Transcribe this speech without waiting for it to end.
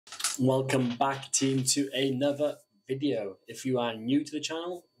Welcome back, team, to another video. If you are new to the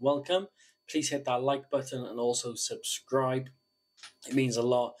channel, welcome. Please hit that like button and also subscribe. It means a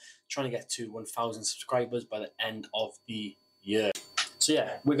lot. Trying to get to 1,000 subscribers by the end of the year. So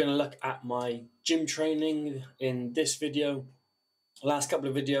yeah, we're going to look at my gym training in this video. The last couple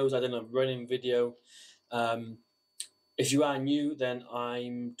of videos, I done a running video. If you are new, then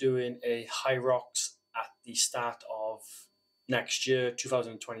I'm doing a Hyrox at the start of next year,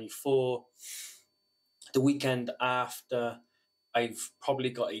 2024. The weekend after, I've probably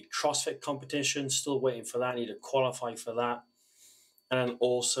got a CrossFit competition, still waiting for that. I need to qualify for that. And I'm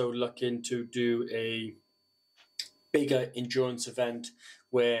also looking to do a bigger endurance event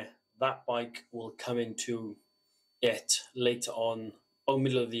where that bike will come into it later on, or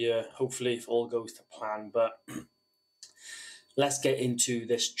middle of the year, hopefully, if all goes to plan. But let's get into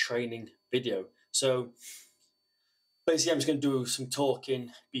this training video. So basically, I'm just going to do some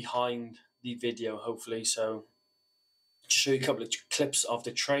talking behind the video, hopefully. So to show you a couple of clips of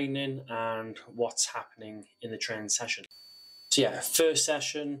the training and what's happening in the training session. So yeah, first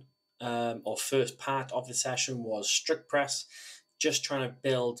session or first part of the session was strict press. Just trying to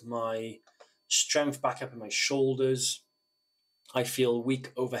build my strength back up in my shoulders. I feel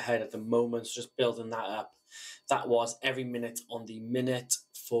weak overhead at the moment, so just building that up. That was every minute on the minute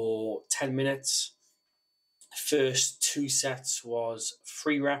for 10 minutes. First 2 sets was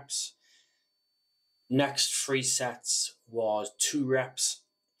 3 reps. Next 3 sets was 2 reps.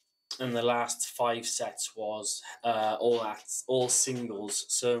 And the last 5 sets was all singles.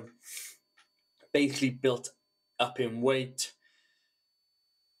 So basically built up in weight.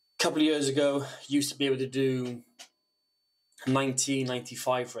 A couple of years ago, used to be able to do 90,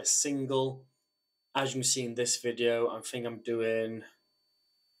 95 for a single. As you can see in this video, I think I'm doing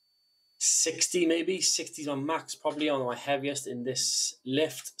 60 maybe. 60 is my max, probably on my heaviest in this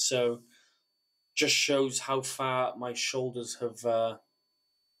lift. So just shows how far my shoulders have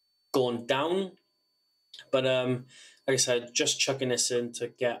gone down. But like I said, just chucking this in to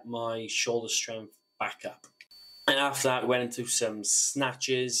get my shoulder strength back up. And after that, went into some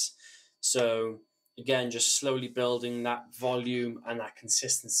snatches. So again, just slowly building that volume and that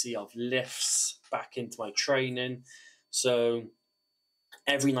consistency of lifts back into my training. So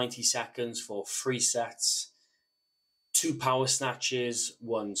every 90 seconds for 3 sets, 2 power snatches,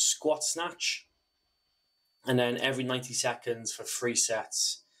 1 squat snatch. And then every 90 seconds for 3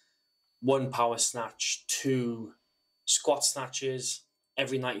 sets, 1 power snatch, 2 squat snatches.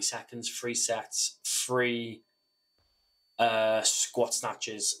 Every 90 seconds, 3 sets, 3 squat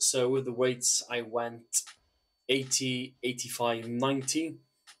snatches. So with the weights, I went 80, 85, 90.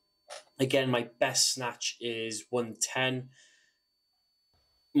 Again, my best snatch is 110.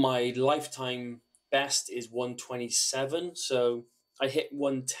 My lifetime best is 127. So I hit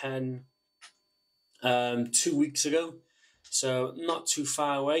 110 2 weeks ago. So not too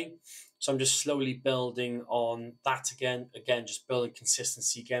far away. So I'm just slowly building on that again. Again, just building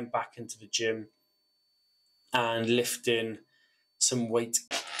consistency, getting back into the gym and lifting some weight.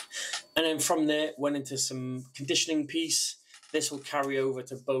 And then from there, went into some conditioning piece. This will carry over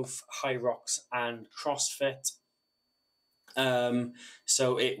to both Hyrox and CrossFit.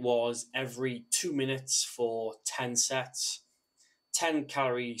 So it was every 2 minutes for 10 sets, 10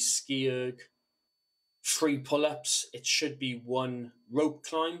 calorie ski erg, 3 pull-ups. It should be 1 rope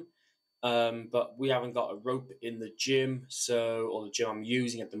climb, but we haven't got a rope in the gym, or the gym I'm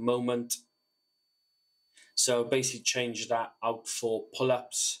using at the moment. So basically change that out for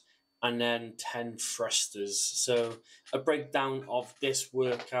pull-ups and then 10 thrusters. So a breakdown of this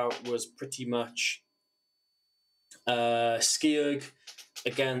workout was pretty much ski erg.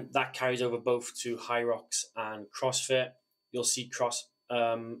 Again, that carries over both to Hyrox and CrossFit. You'll see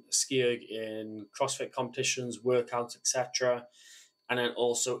ski erg in CrossFit competitions, workouts, etc. And then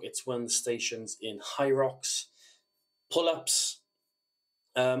also it's one of the stations in Hyrox. Pull-ups,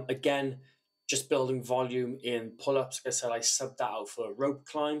 again, just building volume in pull-ups. Like I said, I subbed that out for a rope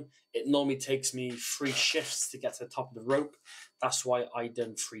climb. It normally takes me 3 shifts to get to the top of the rope. That's why I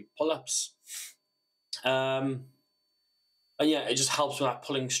done 3 pull-ups. And yeah, it just helps with that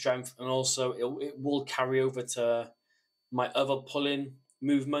pulling strength. And also it will carry over to my other pulling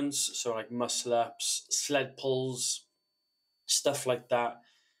movements. So like muscle ups, sled pulls, stuff like that.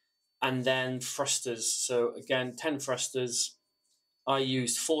 And then thrusters. So again, 10 thrusters. I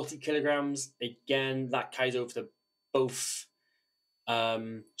used 40 kilograms. Again, that carries over to both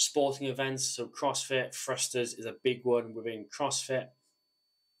sporting events. So CrossFit, thrusters is a big one within CrossFit.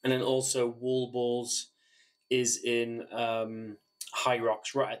 And then also wall balls is in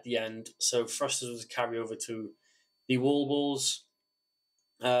Hyrox right at the end. So thrusters was carry over to the wall balls.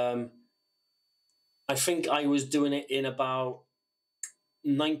 I think I was doing it in about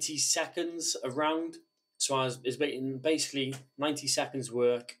 90 seconds a round. So I was basically 90 seconds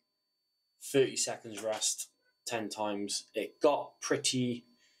work, 30 seconds rest, 10 times. It got pretty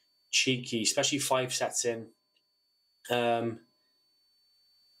cheeky, especially 5 sets in. I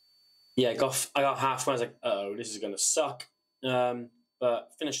got halfway. I was like, oh, this is going to suck.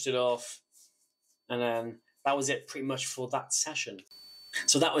 But finished it off. And then that was it pretty much for that session.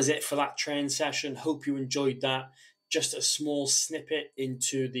 So that was it for that training session. Hope you enjoyed that. Just a small snippet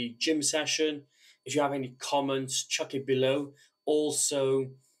into the gym session. If you have any comments, chuck it below. Also,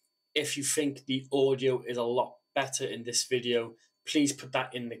 if you think the audio is a lot better in this video, please put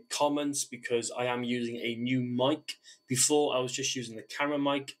that in the comments, because I am using a new mic. Before I was just using the camera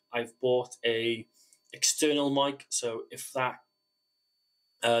mic. I've bought a external mic, so if that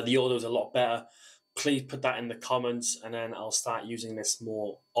the audio is a lot better, please put that in the comments, and then I'll start using this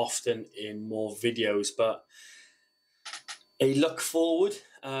more often in more videos. But a look forward.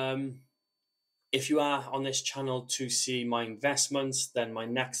 If you are on this channel to see my investments, then my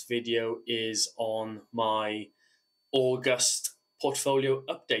next video is on my August portfolio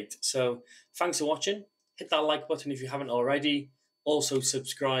update. So thanks for watching. Hit that like button if you haven't already. Also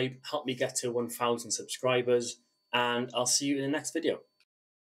subscribe, help me get to 1,000 subscribers, and I'll see you in the next video.